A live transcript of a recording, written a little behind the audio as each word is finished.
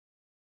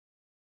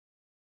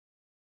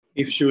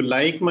If you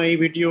like my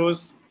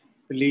videos,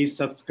 please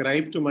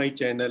subscribe to my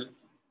channel.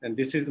 And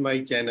this is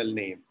my channel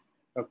name,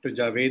 Dr.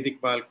 Javed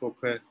Iqbal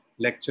Kokhar,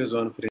 Lectures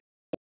on Forensic.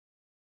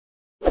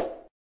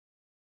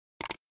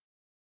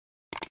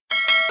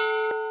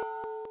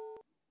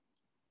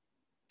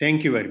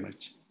 Thank you very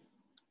much.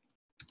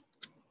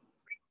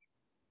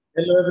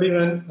 Hello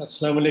everyone,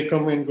 Assalamu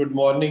alaikum and good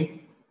morning.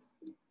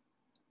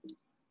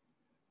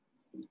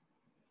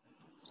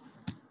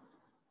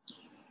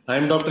 I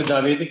am Dr.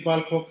 Javed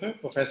Iqbal Kokhar,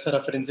 Professor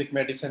of Forensic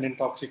Medicine and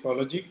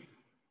Toxicology.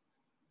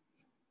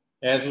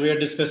 As we are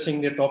discussing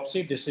the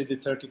autopsy, this is the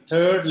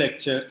 33rd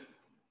lecture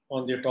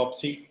on the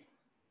autopsy.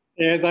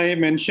 As I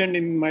mentioned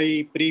in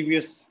my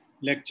previous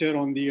lecture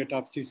on the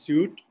autopsy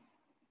suite,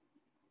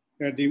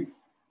 where the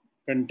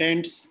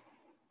contents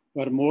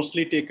were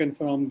mostly taken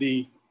from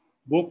the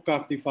book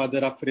of the father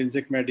of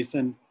forensic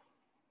medicine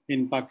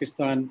in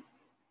Pakistan,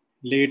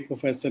 late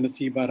Professor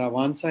Naseeba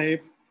Rawan Sahib,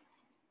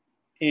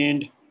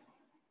 and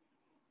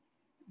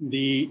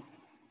the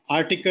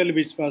article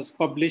which was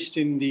published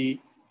in the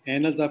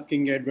Annals of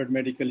King Edward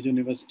Medical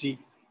University,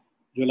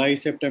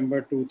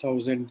 July-September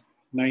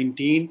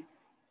 2019,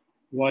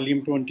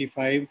 volume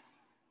 25,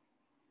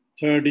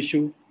 third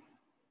issue,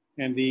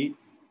 and the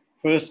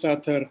first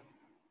author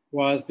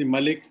was the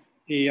Malik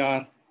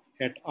A.R.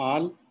 et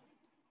al.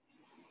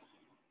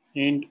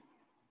 And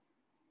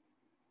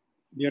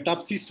the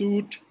autopsy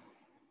suite,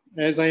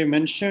 as I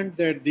mentioned,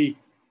 that the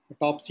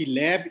autopsy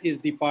lab is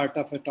the part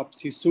of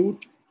autopsy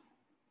suite.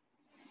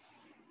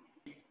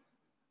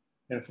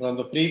 And from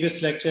the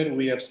previous lecture,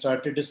 we have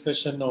started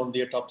discussion on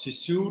the autopsy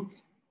suite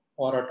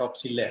or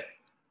autopsy lab.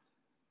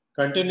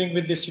 Continuing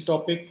with this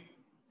topic,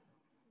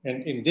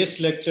 and in this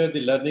lecture,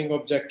 the learning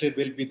objective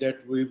will be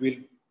that we will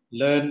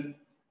learn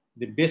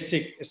the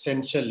basic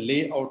essential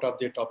layout of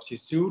the autopsy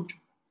suite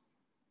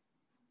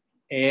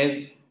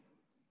as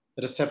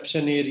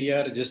reception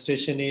area,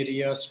 registration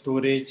area,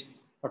 storage,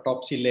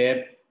 autopsy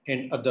lab,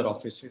 and other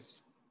offices.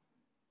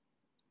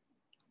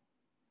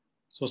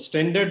 So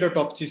standard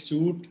autopsy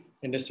suite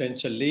and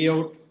essential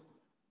layout,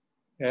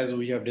 as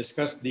we have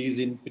discussed these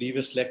in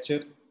previous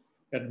lecture: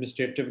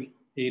 administrative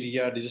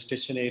area,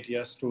 registration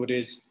area,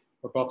 storage,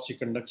 autopsy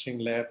conduction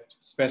lab,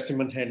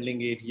 specimen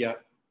handling area,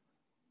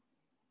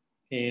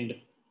 and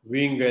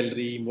viewing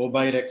gallery,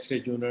 mobile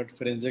X-ray unit,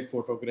 forensic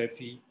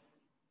photography,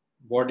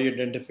 body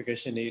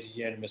identification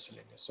area, and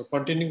miscellaneous. So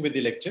continuing with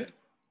the lecture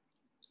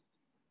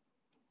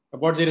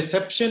about the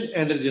reception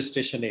and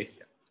registration area.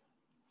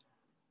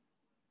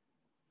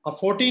 A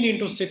 14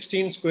 into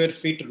 16 square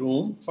feet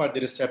room for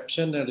the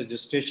reception and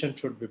registration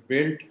should be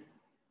built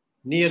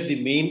near the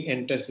main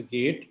entrance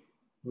gate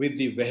with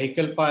the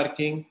vehicle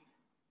parking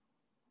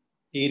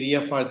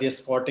area for the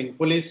escorting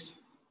police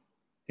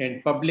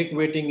and public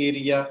waiting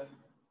area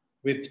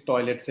with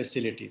toilet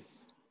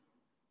facilities.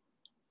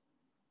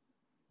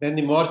 Then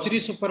the mortuary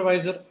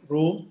supervisor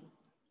room,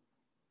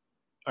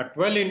 a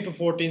 12 into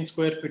 14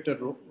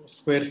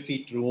 square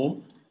feet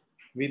room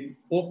with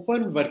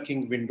open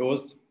working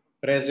windows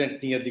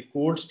present near the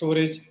cold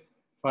storage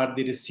for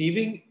the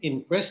receiving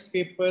inquest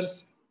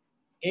papers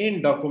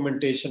and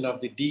documentation of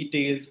the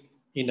details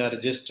in a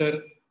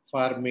register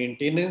for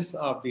maintenance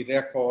of the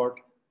record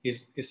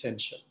is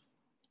essential.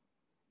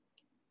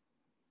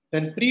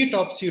 Then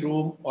pre-autopsy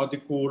room or the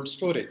cold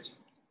storage.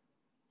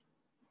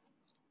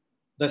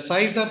 The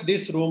size of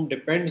this room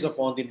depends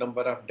upon the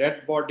number of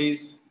dead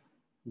bodies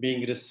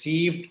being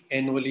received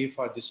annually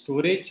for the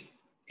storage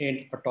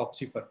and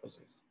autopsy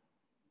purposes.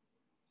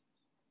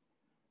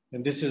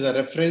 And this is a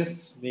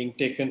reference being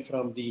taken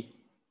from the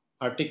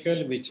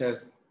article which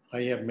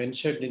I have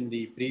mentioned in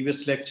the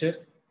previous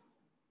lecture.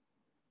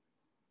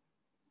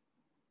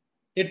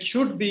 It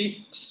should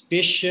be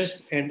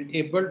spacious and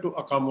able to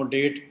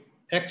accommodate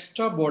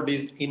extra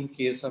bodies in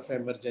case of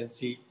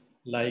emergency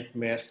like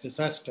mass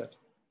disaster.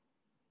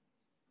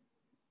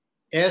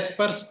 As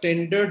per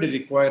standard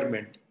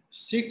requirement,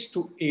 6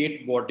 to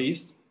 8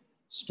 bodies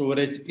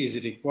storage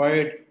is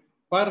required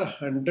per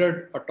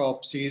 100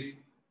 autopsies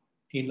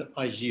in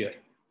a year.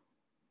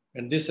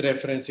 And this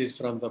reference is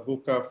from the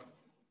book of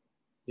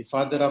the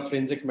father of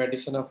forensic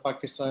medicine of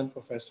Pakistan,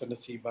 Professor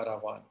Naseeba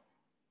Rawan.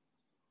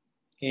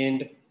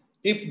 And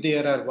if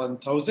there are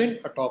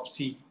 1,000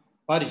 autopsy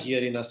per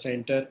year in a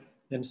center,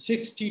 then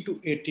 60 to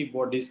 80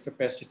 bodies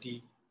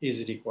capacity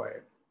is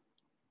required.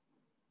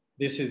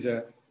 This is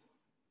a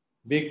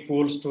big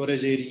cold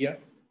storage area.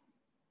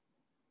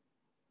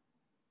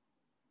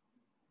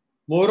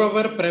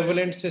 Moreover,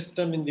 prevalent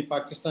system in the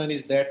Pakistan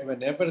is that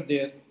whenever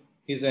there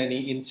is any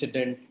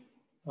incident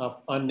of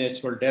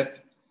unnatural death,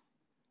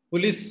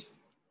 police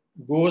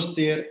goes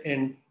there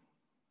and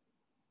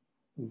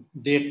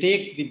they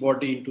take the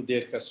body into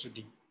their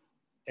custody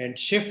and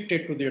shift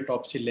it to the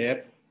autopsy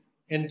lab,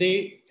 and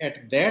they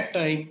at that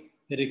time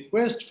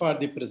request for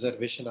the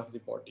preservation of the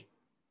body,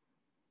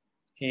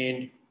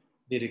 and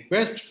the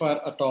request for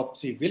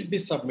autopsy will be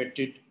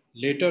submitted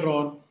later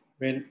on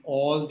when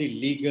all the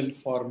legal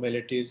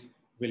formalities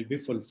will be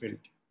fulfilled.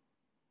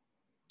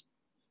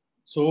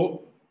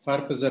 So for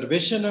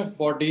preservation of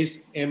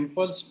bodies,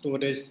 ample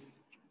storage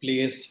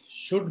place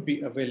should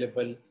be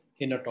available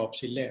in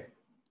autopsy lab.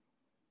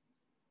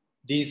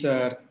 These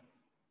are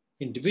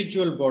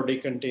individual body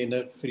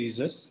container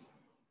freezers.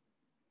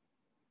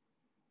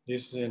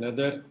 This is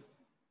another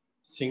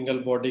single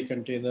body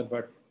container,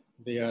 but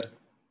they are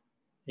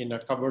in a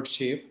cupboard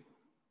shape.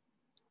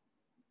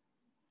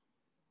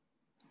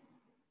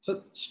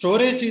 So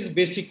storage is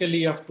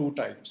basically of two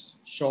types: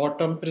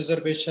 short-term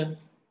preservation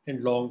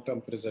and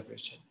long-term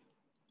preservation.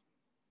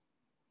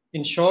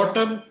 In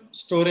short-term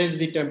storage,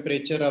 the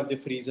temperature of the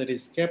freezer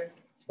is kept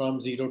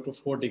from 0 to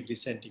 4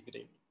 degrees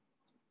centigrade.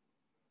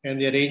 And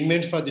the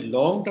arrangement for the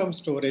long-term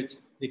storage,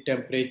 the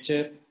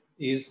temperature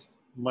is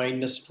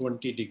minus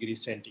 20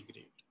 degrees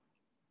centigrade.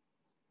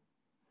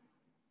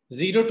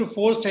 0 to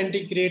 4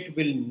 centigrade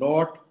will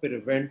not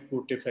prevent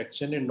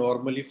putrefaction, and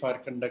normally for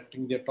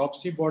conducting the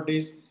autopsy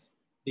bodies,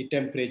 the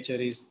temperature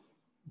is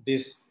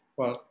this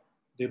for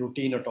the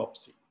routine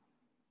autopsy.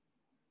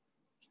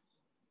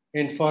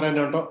 And for an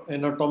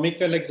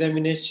anatomical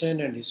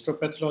examination and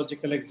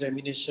histopathological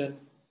examination,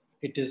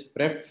 it is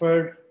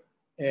preferred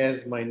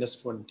as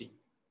minus 20.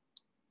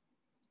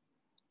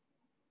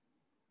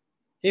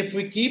 If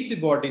we keep the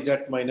bodies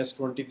at minus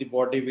 20, the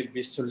body will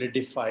be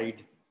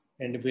solidified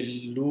and will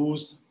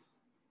lose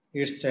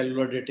its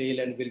cellular detail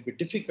and will be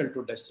difficult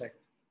to dissect.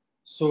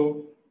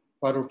 So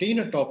for routine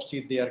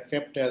autopsy, they are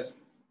kept as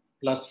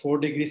plus 4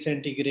 degrees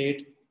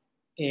centigrade,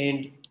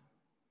 and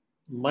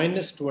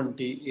minus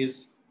 20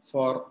 is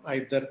for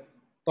either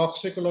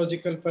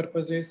toxicological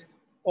purposes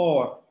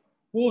or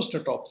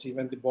post-autopsy,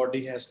 when the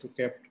body has to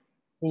keep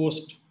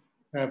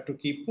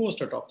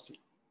post-autopsy.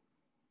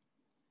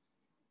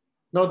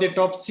 Now the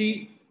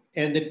autopsy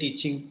and the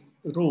teaching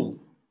room.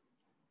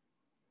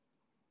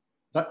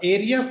 The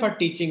area for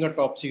teaching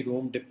autopsy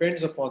room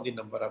depends upon the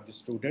number of the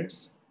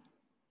students.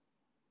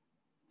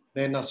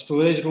 Then a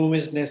storage room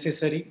is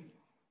necessary.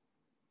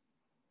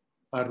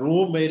 A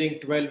room measuring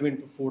 12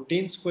 into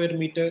 14 square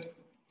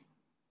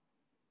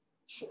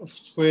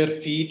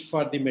feet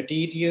for the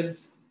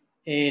materials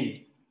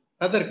and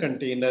other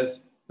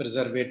containers,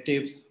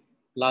 preservatives,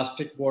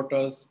 plastic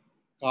bottles,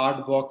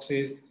 card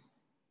boxes,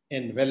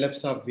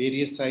 envelopes of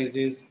various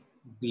sizes,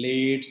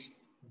 blades,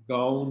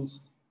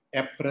 gowns,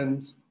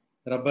 aprons,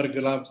 rubber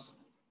gloves,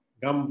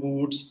 gum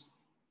boots,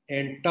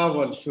 and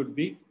towel should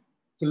be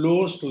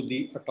close to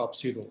the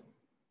autopsy room.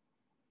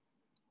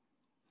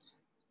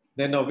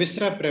 Then a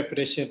viscera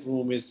preparation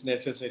room is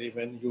necessary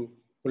when you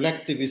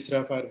collect the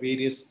viscera for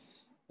various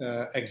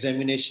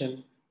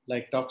examination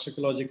like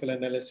toxicological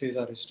analysis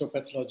or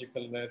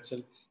histopathological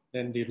analysis.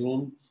 Then the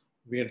room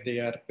where they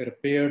are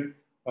prepared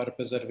for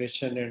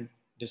preservation and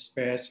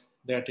dispatch,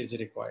 that is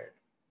required.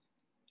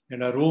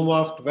 And a room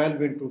of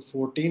 12 into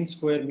 14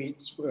 square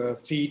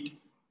feet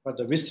for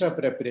the viscera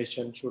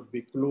preparation should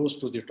be close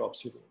to the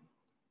autopsy room.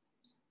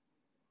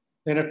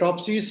 Then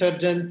autopsy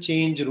surgeon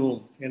change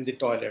room and the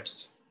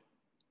toilets.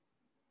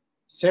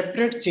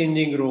 Separate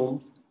changing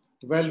room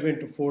 12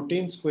 into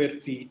 14 square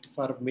feet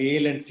for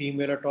male and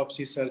female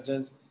autopsy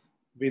surgeons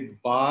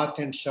with bath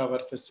and shower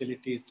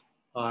facilities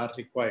are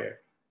required.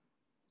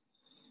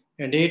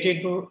 And 8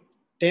 into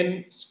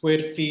 10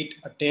 square feet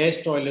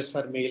attached toilets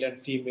for male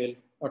and female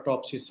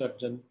autopsy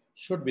surgeon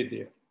should be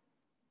there.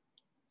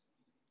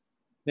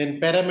 Then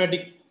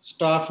paramedic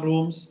staff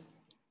rooms,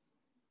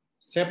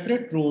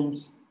 separate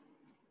rooms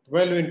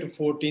 12 into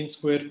 14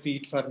 square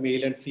feet for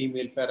male and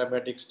female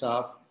paramedic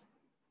staff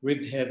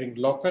with having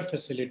locker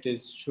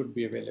facilities should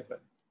be available.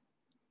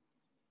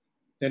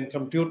 Then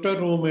computer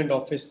room and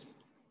office.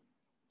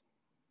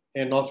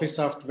 An office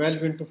of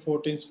 12 into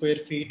 14 square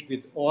feet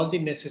with all the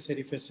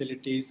necessary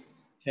facilities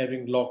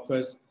having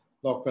locker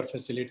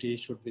facility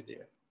should be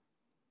there.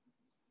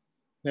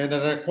 Then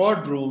a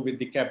record room with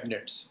the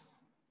cabinets.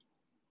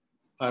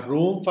 A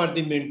room for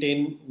the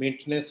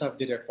maintenance of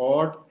the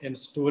record and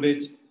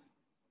storage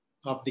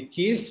of the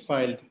case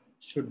file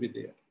should be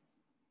there.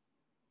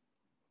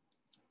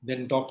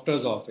 Then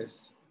doctor's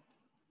office.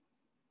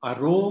 A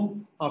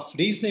room of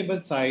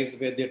reasonable size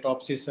where the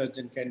autopsy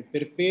surgeon can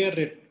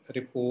prepare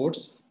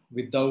reports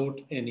without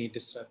any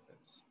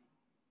disturbance.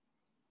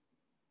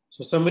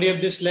 So summary of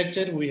this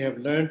lecture, we have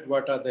learned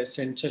what are the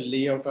essential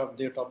layout of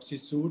the autopsy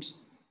suites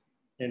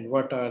and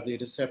what are the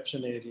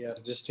reception area,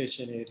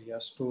 registration area,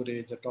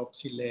 storage,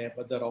 autopsy lab,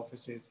 other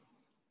offices.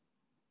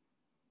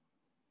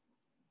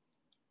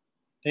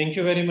 Thank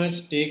you very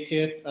much. Take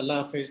care.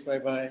 Allah Hafiz.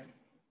 Bye-bye.